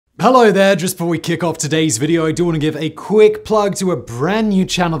Hello there, just before we kick off today's video, I do want to give a quick plug to a brand new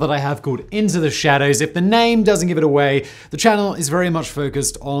channel that I have called Into the Shadows. If the name doesn't give it away, the channel is very much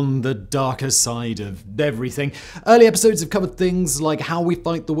focused on the darker side of everything. Early episodes have covered things like how we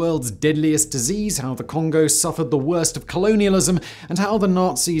fight the world's deadliest disease, how the Congo suffered the worst of colonialism, and how the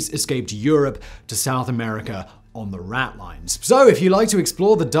Nazis escaped Europe to South America on the rat lines. So if you like to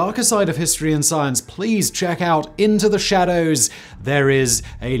explore the darker side of history and science, please check out Into the Shadows. There is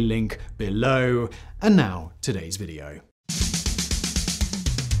a link below. And now, today's video.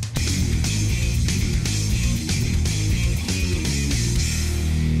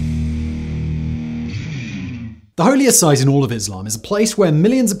 The holiest site in all of Islam is a place where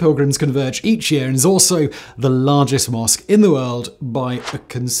millions of pilgrims converge each year and is also the largest mosque in the world by a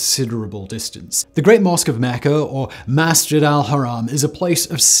considerable distance. The Great Mosque of Mecca, or Masjid al-Haram, is a place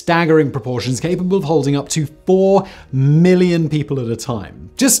of staggering proportions capable of holding up to 4 million people at a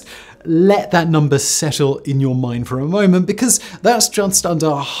time. Just let that number settle in your mind for a moment, because that's just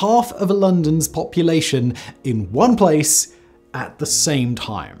under half of London's population in one place at the same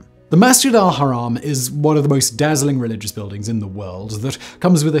time. The Masjid al-Haram is one of the most dazzling religious buildings in the world that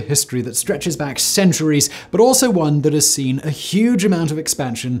comes with a history that stretches back centuries, but also one that has seen a huge amount of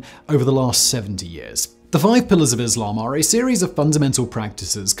expansion over the last 70 years. The 5 pillars of Islam are a series of fundamental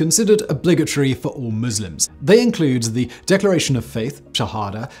practices considered obligatory for all Muslims. They include the declaration of faith,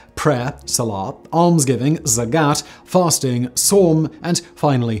 shahada, prayer, salah, almsgiving, zakat, fasting, sawm, and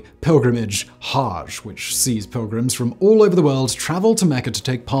finally pilgrimage, hajj, which sees pilgrims from all over the world travel to Mecca to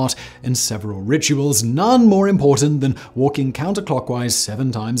take part in several rituals, none more important than walking counterclockwise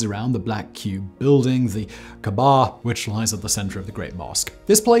 7 times around the black cube building, the Kaaba, which lies at the center of the Great Mosque.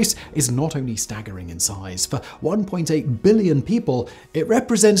 This place is not only staggering in size. For 1.8 billion people, it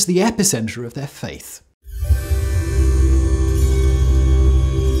represents the epicenter of their faith.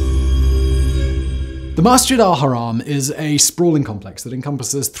 The Masjid al-Haram is a sprawling complex that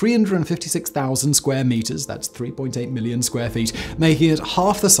encompasses 356,000 square meters, that's 3.8 million square feet, making it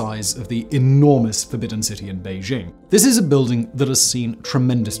half the size of the enormous Forbidden City in Beijing. This is a building that has seen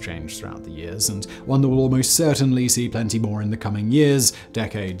tremendous change throughout the years, and one that will almost certainly see plenty more in the coming years,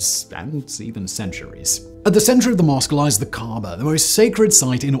 decades, and even centuries. At the center of the mosque lies the Kaaba, the most sacred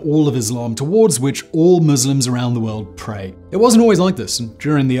site in all of Islam, towards which all Muslims around the world pray. It wasn't always like this, and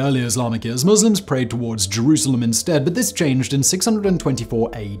during the early Islamic years, Muslims prayed towards Jerusalem instead, but this changed in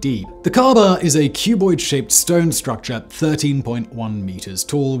 624 AD. The Kaaba is a cuboid-shaped stone structure, 13.1 meters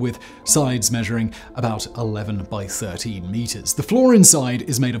tall, with sides measuring about 11 by 13 meters. The floor inside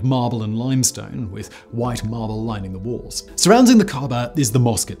is made of marble and limestone, with white marble lining the walls. Surrounding the Kaaba is the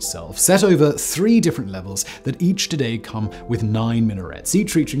mosque itself, set over 3 different levels that each today come with 9 minarets,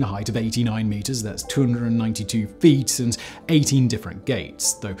 each reaching a height of 89 meters, that's 292 feet, and 18 different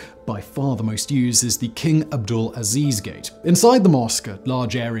gates, though by far the most used is the King Abdul Aziz Gate. Inside the mosque, a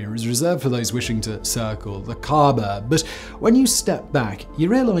large area is reserved for those wishing to circle the Kaaba, but when you step back, you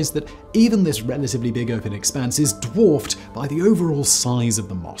realize that even this relatively big open expanse is dwarfed by the overall size of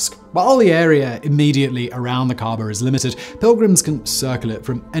the mosque. While the area immediately around the Kaaba is limited, pilgrims can circle it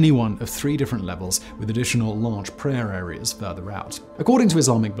from any one of 3 different levels, with additional large prayer areas further out. According to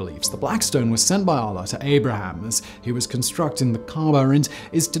Islamic beliefs, the black stone was sent by Allah to Abraham as he was constructing the Kaaba and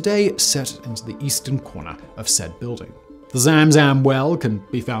is today set into the eastern corner of said building. The Zamzam well can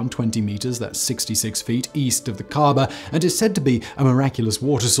be found 20 meters, that's 66 feet, east of the Kaaba, and is said to be a miraculous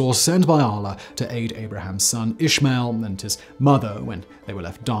water source sent by Allah to aid Abraham's son Ishmael and his mother when they were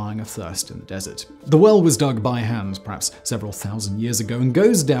left dying of thirst in the desert. The well was dug by hand perhaps several thousand years ago and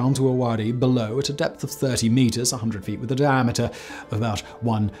goes down to a wadi below at a depth of 30 meters, 100 feet, with a diameter of about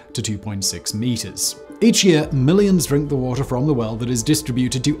 1 to 2.6 meters. Each year, millions drink the water from the well that is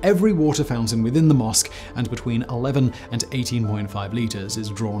distributed to every water fountain within the mosque, and between 11 and 18.5 liters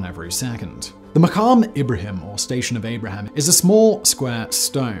is drawn every second. The Maqam Ibrahim, or Station of Abraham, is a small square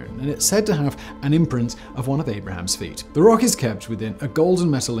stone, and it's said to have an imprint of one of Abraham's feet. The rock is kept within a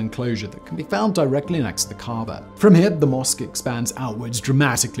golden metal enclosure that can be found directly next to the Kaaba. From here, the mosque expands outwards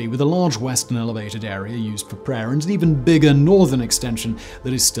dramatically, with a large western elevated area used for prayer and an even bigger northern extension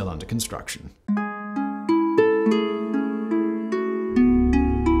that is still under construction.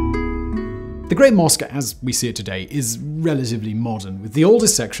 The Great Mosque, as we see it today, is relatively modern, with the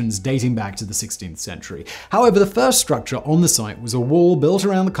oldest sections dating back to the 16th century. However, the first structure on the site was a wall built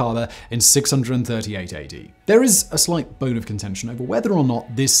around the Kaaba in 638 AD. There is a slight bone of contention over whether or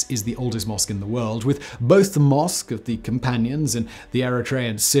not this is the oldest mosque in the world, with both the Mosque of the Companions in the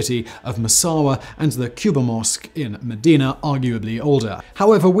Eritrean city of Massawa and the Quba Mosque in Medina arguably older.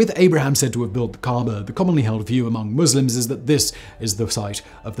 However, with Abraham said to have built the Kaaba, the commonly held view among Muslims is that this is the site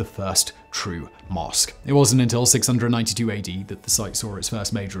of the first true mosque. It wasn't until 692 AD that the site saw its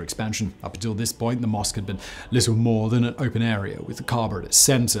first major expansion. Up until this point, the mosque had been little more than an open area with the Kaaba at its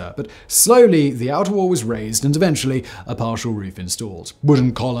center, but slowly the outer wall was raised and eventually a partial roof installed.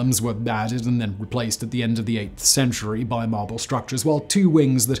 Wooden columns were added and then replaced at the end of the 8th century by marble structures, while two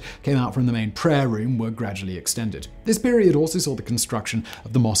wings that came out from the main prayer room were gradually extended. This period also saw the construction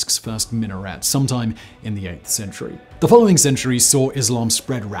of the mosque's first minaret, sometime in the 8th century. The following centuries saw Islam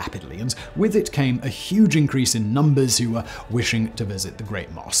spread rapidly, and with it came a huge increase in numbers who were wishing to visit the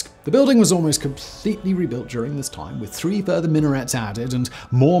Great Mosque. The building was almost completely rebuilt during this time, with 3 further minarets added and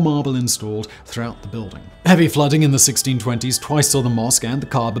more marble installed throughout the building. Heavy flooding in the 1620s twice saw the mosque and the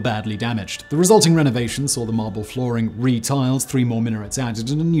Kaaba badly damaged. The resulting renovation saw the marble flooring re-tiled, 3 more minarets added,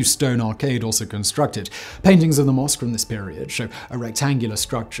 and a new stone arcade also constructed. Paintings of the mosque from this period show a rectangular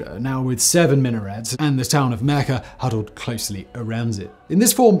structure, now with 7 minarets, and the town of Mecca huddled closely around it. In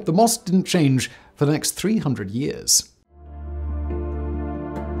this form, the mosque didn't change for the next 300 years.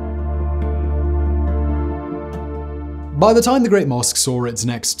 By the time the Great Mosque saw its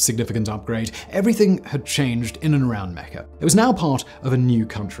next significant upgrade, everything had changed in and around Mecca. It was now part of a new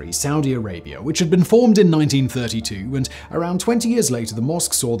country, Saudi Arabia, which had been formed in 1932, and around 20 years later the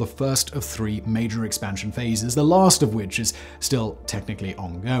mosque saw the first of 3 major expansion phases, the last of which is still technically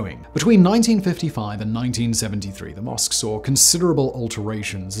ongoing. Between 1955 and 1973, the mosque saw considerable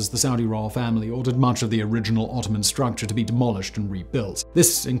alterations as the Saudi royal family ordered much of the original Ottoman structure to be demolished and rebuilt.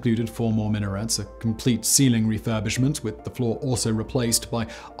 This included 4 more minarets, a complete ceiling refurbishment, with the floor also replaced by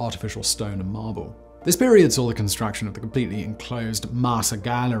artificial stone and marble. This period saw the construction of the completely enclosed Masa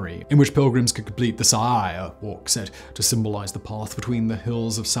Gallery, in which pilgrims could complete the Sa'i, a walk said to symbolize the path between the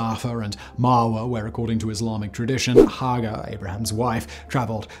hills of Safa and Marwa, where, according to Islamic tradition, Hagar, Abraham's wife,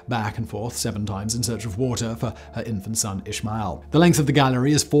 traveled back and forth 7 times in search of water for her infant son Ishmael. The length of the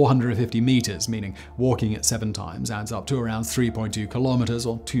gallery is 450 meters, meaning walking it 7 times adds up to around 3.2 kilometers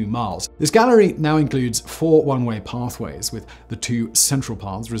or 2 miles. This gallery now includes 4 one-way pathways, with the 2 central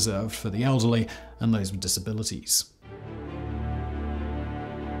paths reserved for the elderly and those with disabilities.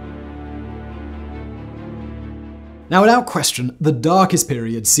 Now, without question, the darkest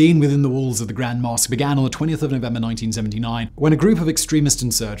period seen within the walls of the Grand Mosque began on the 20th of November 1979, when a group of extremist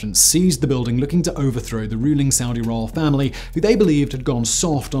insurgents seized the building looking to overthrow the ruling Saudi royal family, who they believed had gone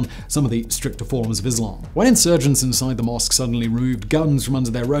soft on some of the stricter forms of Islam. When insurgents inside the mosque suddenly removed guns from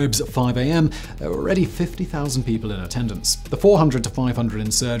under their robes at 5 a.m., there were already 50,000 people in attendance. The 400 to 500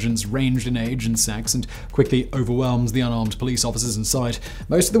 insurgents ranged in age and sex and quickly overwhelmed the unarmed police officers inside.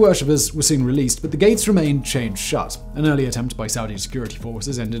 Most of the worshippers were soon released, but the gates remained chained shut. An early attempt by Saudi security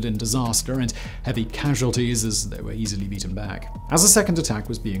forces ended in disaster and heavy casualties as they were easily beaten back. As a second attack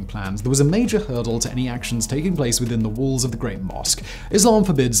was being planned, there was a major hurdle to any actions taking place within the walls of the Great Mosque. Islam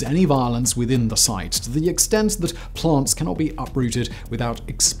forbids any violence within the site, to the extent that plants cannot be uprooted without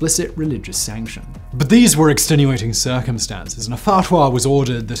explicit religious sanction. But these were extenuating circumstances, and a fatwa was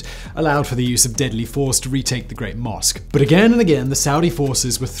ordered that allowed for the use of deadly force to retake the Great Mosque. But again and again, the Saudi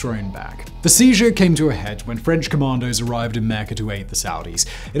forces were thrown back. The seizure came to a head when French commandos arrived in Mecca to aid the Saudis.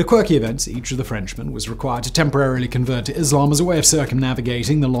 In a quirky event, each of the Frenchmen was required to temporarily convert to Islam as a way of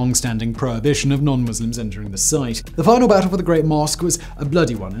circumnavigating the long-standing prohibition of non-Muslims entering the site. The final battle for the Great Mosque was a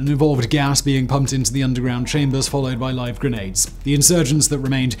bloody one and involved gas being pumped into the underground chambers, followed by live grenades. The insurgents that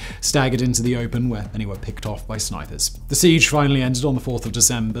remained staggered into the open, where many were picked off by snipers. The siege finally ended on the 4th of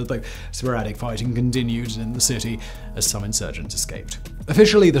December, though sporadic fighting continued in the city as some insurgents escaped.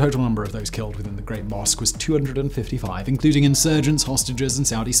 Officially, the total number of those killed within the Great Mosque was 255, including insurgents, hostages, and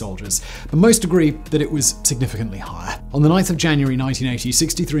Saudi soldiers, but most agree that it was significantly higher. On the 9th of January 1980,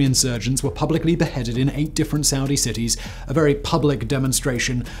 63 insurgents were publicly beheaded in 8 different Saudi cities, a very public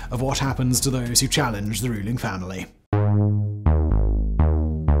demonstration of what happens to those who challenge the ruling family.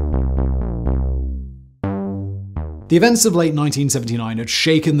 The events of late 1979 had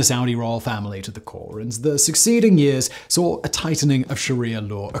shaken the Saudi royal family to the core, and the succeeding years saw a tightening of Sharia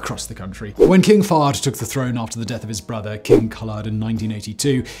law across the country. When King Fahd took the throne after the death of his brother, King Khalid, in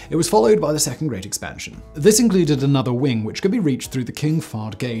 1982, it was followed by the Second Great Expansion. This included another wing which could be reached through the King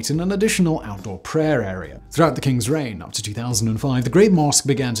Fahd Gate and an additional outdoor prayer area. Throughout the king's reign, up to 2005, the Great Mosque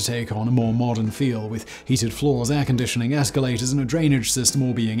began to take on a more modern feel, with heated floors, air conditioning, escalators, and a drainage system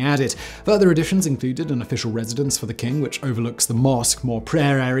all being added. Further additions included an official residence for the king, which overlooks the mosque, more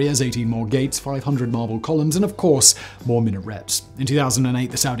prayer areas, 18 more gates, 500 marble columns, and of course, more minarets. In 2008,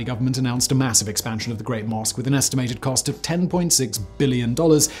 the Saudi government announced a massive expansion of the Great Mosque with an estimated cost of $10.6 billion,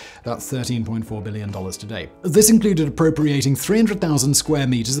 about $13.4 billion today. This included appropriating 300,000 square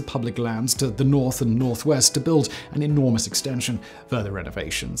meters of public lands to the north and northwest to build an enormous extension. Further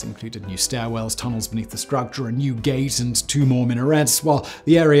renovations included new stairwells, tunnels beneath the structure, a new gate, and 2 more minarets, while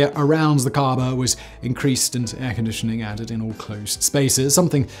the area around the Kaaba was increased and air conditioning added in all closed spaces,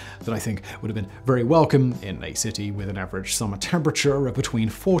 something that I think would have been very welcome in a city with an average summer temperature of between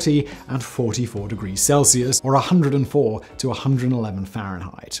 40 and 44 degrees Celsius, or 104 to 111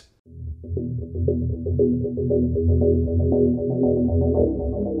 Fahrenheit.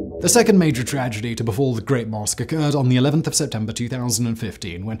 The second major tragedy to befall the Great Mosque occurred on the 11th of September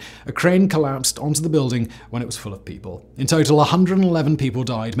 2015, when a crane collapsed onto the building when it was full of people. In total, 111 people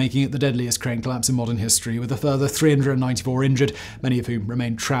died, making it the deadliest crane collapse in modern history, with a further 394 injured, many of whom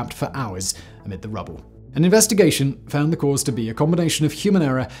remained trapped for hours amid the rubble. An investigation found the cause to be a combination of human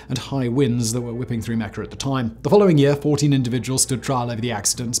error and high winds that were whipping through Mecca at the time. The following year, 14 individuals stood trial over the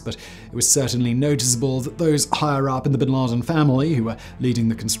accidents, but it was certainly noticeable that those higher up in the bin Laden family, who were leading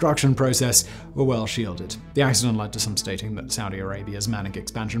the construction process, were well shielded. The accident led to some stating that Saudi Arabia's manic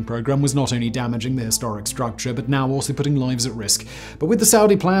expansion program was not only damaging the historic structure, but now also putting lives at risk. But with the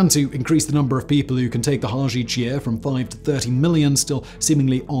Saudi plan to increase the number of people who can take the Hajj each year from 5 to 30 million still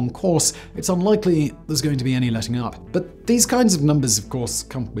seemingly on course, it's unlikely there's going to be any letting up. But these kinds of numbers, of course,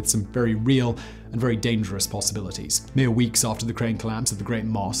 come with some very real and very dangerous possibilities. Mere weeks after the crane collapse of the Great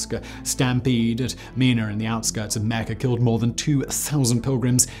Mosque, a stampede at Mina in the outskirts of Mecca killed more than 2,000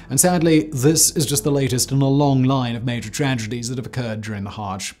 pilgrims, and sadly, this is just the latest in a long line of major tragedies that have occurred during the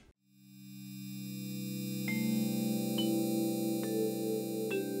Hajj.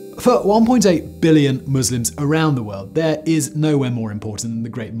 For 1.8 billion Muslims around the world, there is nowhere more important than the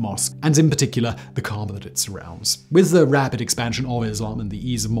Great Mosque, and in particular, the Kaaba that it surrounds. With the rapid expansion of Islam and the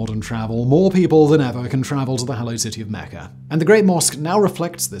ease of modern travel, more people than ever can travel to the hallowed city of Mecca. And the Great Mosque now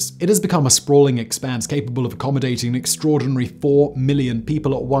reflects this. It has become a sprawling expanse capable of accommodating an extraordinary 4 million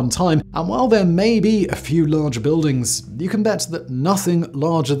people at one time, and while there may be a few larger buildings, you can bet that nothing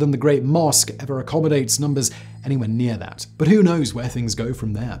larger than the Great Mosque ever accommodates numbers anywhere near that. But who knows where things go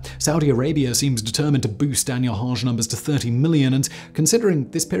from there? Saudi Arabia seems determined to boost annual Hajj numbers to 30 million, and considering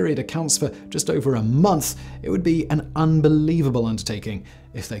this period accounts for just over a month, it would be an unbelievable undertaking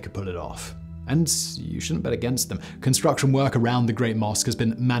if they could pull it off. And you shouldn't bet against them. Construction work around the Great Mosque has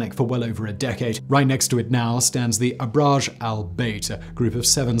been manic for well over a decade. Right next to it now stands the Abraj Al Bayt, a group of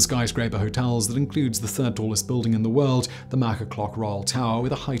 7 skyscraper hotels that includes the 3rd tallest building in the world, the Mecca Clock Royal Tower,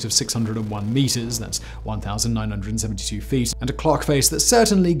 with a height of 601 meters, that's 1,972 feet, and a clock face that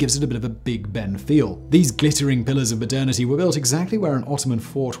certainly gives it a bit of a Big Ben feel. These glittering pillars of modernity were built exactly where an Ottoman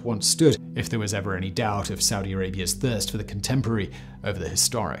fort once stood, if there was ever any doubt of Saudi Arabia's thirst for the contemporary over the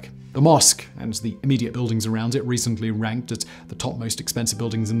historic. The mosque and the immediate buildings around it recently ranked as the top most expensive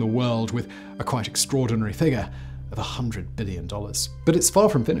buildings in the world, with a quite extraordinary figure of $100 billion. But it's far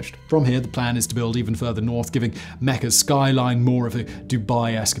from finished. From here, the plan is to build even further north, giving Mecca's skyline more of a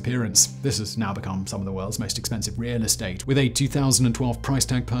Dubai-esque appearance. This has now become some of the world's most expensive real estate, with a 2012 price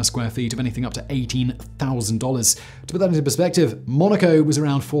tag per square feet of anything up to $18,000. To put that into perspective, Monaco was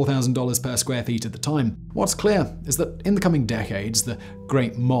around $4,000 per square feet at the time. What's clear is that in the coming decades, the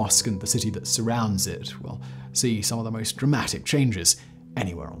Great Mosque and the city that surrounds it will see some of the most dramatic changes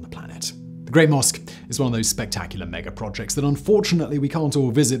anywhere on the planet. The Great Mosque is one of those spectacular mega projects that unfortunately we can't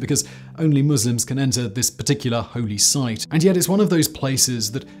all visit because only Muslims can enter this particular holy site. And yet it's one of those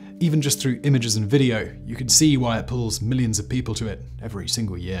places that even just through images and video, you can see why it pulls millions of people to it every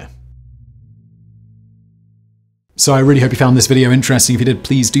single year. So I really hope you found this video interesting. If you did,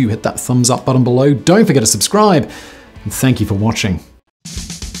 please do hit that thumbs up button below. Don't forget to subscribe, and thank you for watching.